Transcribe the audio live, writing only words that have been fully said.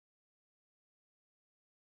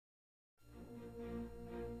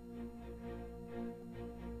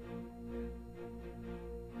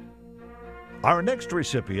Our next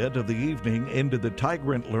recipient of the evening into the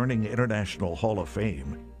Tigrant Learning International Hall of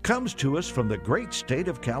Fame comes to us from the great state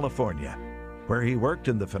of California, where he worked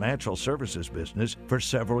in the financial services business for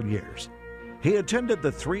several years. He attended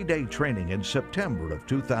the 3-day training in September of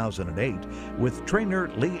 2008 with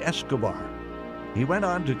trainer Lee Escobar. He went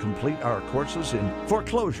on to complete our courses in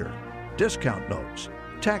foreclosure, discount notes,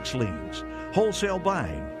 tax liens, wholesale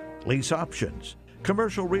buying, lease options,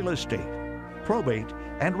 commercial real estate, probate,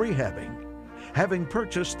 and rehabbing, having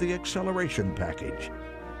purchased the acceleration package.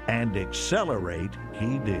 And accelerate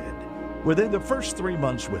he did. Within the first 3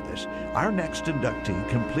 months with us, our next inductee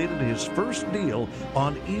completed his first deal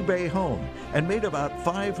on eBay Home and made about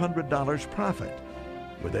 $500 profit.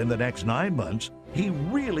 Within the next 9 months, he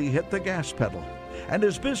really hit the gas pedal, and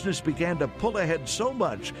his business began to pull ahead so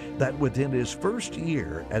much that within his first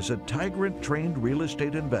year as a Tigrant-trained real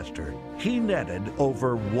estate investor, he netted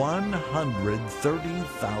over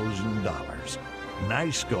 $130,000.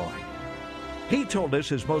 Nice going. He told us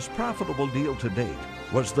his most profitable deal to date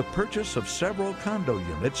was the purchase of several condo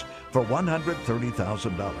units for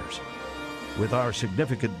 $130,000. With our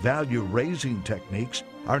significant value-raising techniques,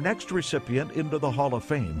 our next recipient into the Hall of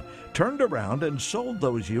Fame turned around and sold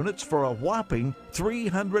those units for a whopping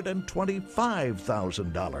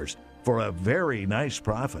 $325,000 for a very nice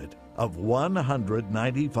profit of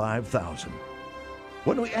 $195,000.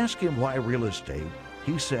 When we asked him why real estate,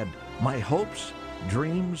 he said, "My hopes,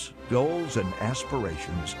 dreams, goals, and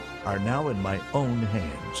aspirations are now in my own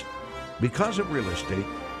hands. Because of real estate,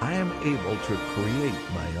 I am able to create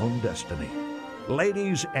my own destiny."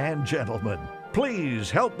 Ladies and gentlemen, please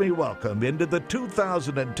help me welcome into the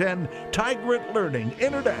 2010 Tigrant Learning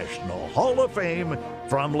International Hall of Fame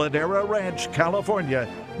from Ladera Ranch, California,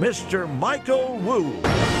 Mr. Michael Wu.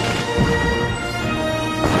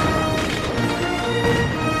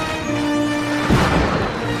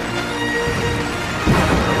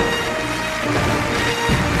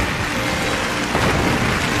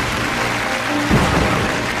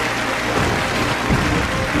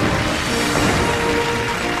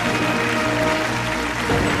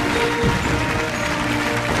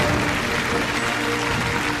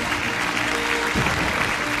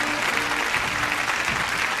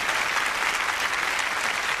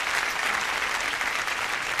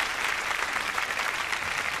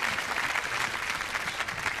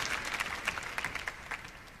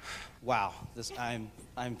 Wow,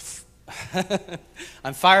 I'm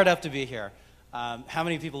fired up to be here. How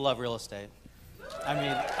many people love real estate? I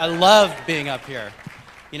mean, I love being up here.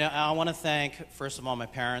 You know, I want to thank, first of all, my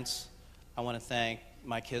parents. I want to thank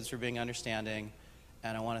my kids for being understanding,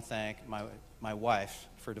 and I want to thank my wife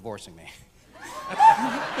for divorcing me.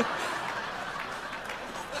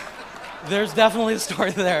 There's definitely a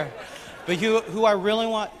story there. But who I really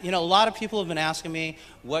want, you know, a lot of people have been asking me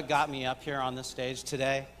what got me up here on this stage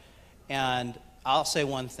today. And I'll say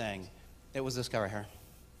one thing. It was this guy right here.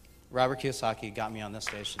 Robert Kiyosaki got me on this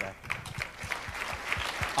stage today.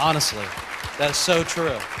 Honestly, that is so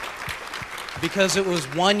true. Because it was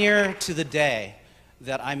 1 year to the day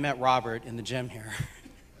that I met Robert in the gym here.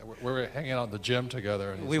 We were hanging out in the gym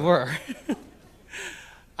together. We were.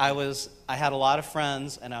 I had a lot of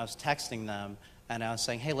friends, and I was texting them, and I was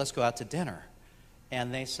saying, hey, let's go out to dinner.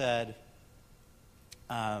 And they said,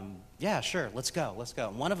 yeah, sure, let's go.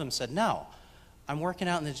 And one of them said, no, I'm working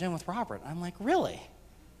out in the gym with Robert. I'm like, really?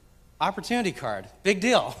 Opportunity card, big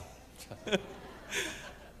deal.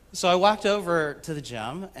 So I walked over to the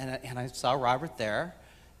gym, and I saw Robert there,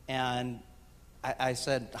 and I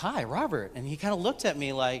said, hi, Robert. And he kind of looked at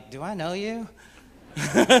me like, do I know you?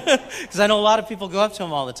 Because I know a lot of people go up to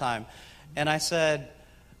him all the time. And I said,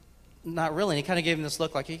 not really. And he kind of gave me this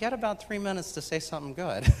look like, you got about 3 minutes to say something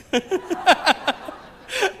good.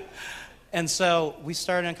 And so we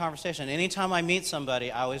started a conversation. Anytime I meet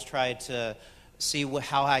somebody, I always try to see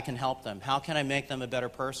how I can help them. How can I make them a better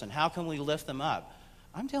person? How can we lift them up?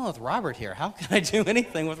 I'm dealing with Robert here. How can I do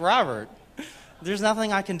anything with Robert? There's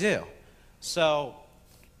nothing I can do. So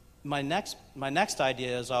my next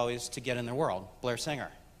idea is always to get in their world. Blair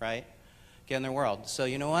Singer, right? Get in their world. So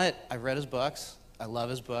you know what? I've read his books. I love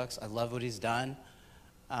his books. I love what he's done.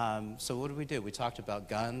 So what did? We talked about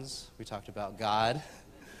guns. We talked about God.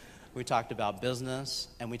 We talked about business,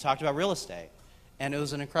 and we talked about real estate. And it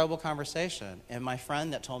was an incredible conversation. And my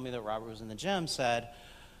friend that told me that Robert was in the gym said,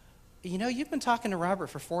 you know, you've been talking to Robert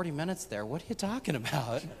for 40 minutes there. What are you talking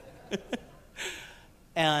about?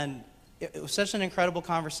 And it was such an incredible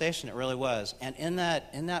conversation. It really was. And in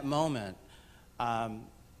that moment, I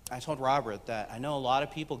told Robert that I know a lot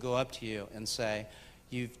of people go up to you and say,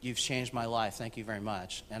 you've changed my life. Thank you very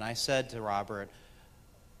much. And I said to Robert,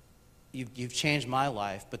 you've changed my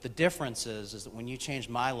life, but the difference is that when you changed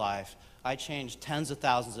my life, I changed tens of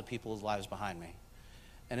thousands of people's lives behind me.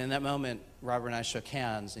 And in that moment, Robert and I shook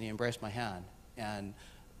hands, and he embraced my hand. And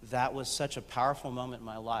that was such a powerful moment in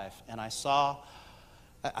my life. And I saw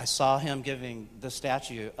him giving the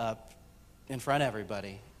statue up in front of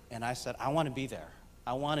everybody. And I said, I want to be there.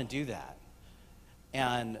 I want to do that.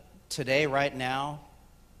 And today, right now,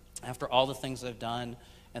 after all the things I've done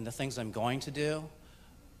and the things I'm going to do,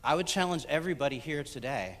 I would challenge everybody here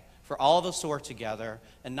today for all of us to work together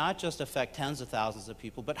and not just affect tens of thousands of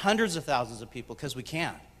people, but hundreds of thousands of people, because we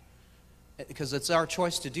can. Because it's our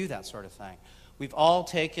choice to do that sort of thing. We've all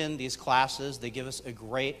taken these classes. They give us a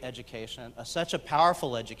great education, such a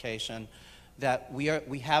powerful education, that we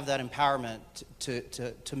have that empowerment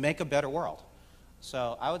to make a better world.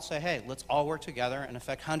 So I would say, hey, let's all work together and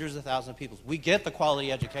affect hundreds of thousands of people. We get the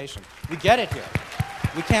quality education. We get it here.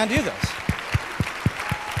 We can do this.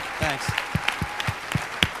 Thanks.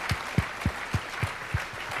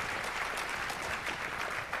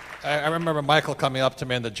 I remember Michael coming up to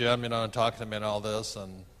me in the gym, and talking to me and all this,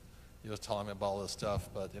 and he was telling me about all this stuff.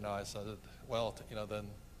 But, I said, well, then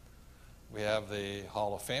we have the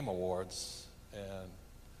Hall of Fame Awards, and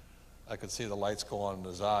I could see the lights go on in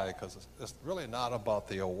his eye, because it's really not about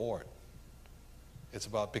the award. It's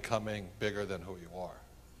about becoming bigger than who you are.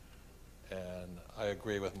 And I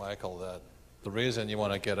agree with Michael that the reason you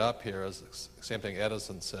want to get up here is the same thing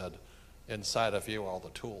Edison said, inside of you are all the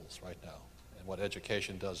tools right now. And what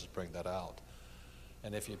education does is bring that out.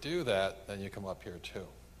 And if you do that, then you come up here too.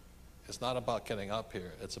 It's not about getting up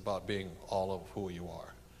here, it's about being all of who you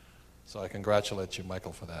are. So I congratulate you,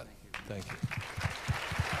 Michael, for that. Thank you.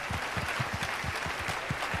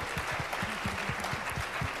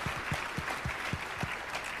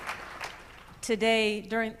 Today,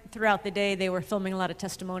 throughout the day, they were filming a lot of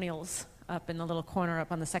testimonials up in the little corner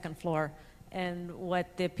up on the second floor. And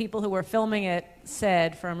what the people who were filming it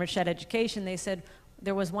said from Rich Dad Education, they said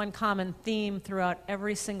there was one common theme throughout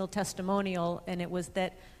every single testimonial, and it was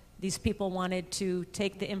that these people wanted to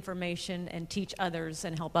take the information and teach others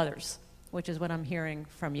and help others, which is what I'm hearing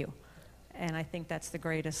from you. And I think that's the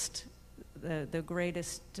greatest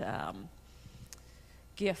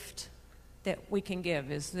gift that we can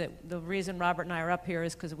give, is that the reason Robert and I are up here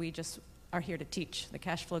is because we just are here to teach. The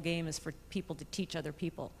cash flow game is for people to teach other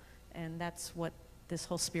people. And that's what this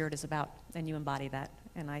whole spirit is about, and you embody that.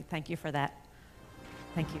 And I thank you for that.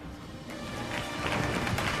 Thank you.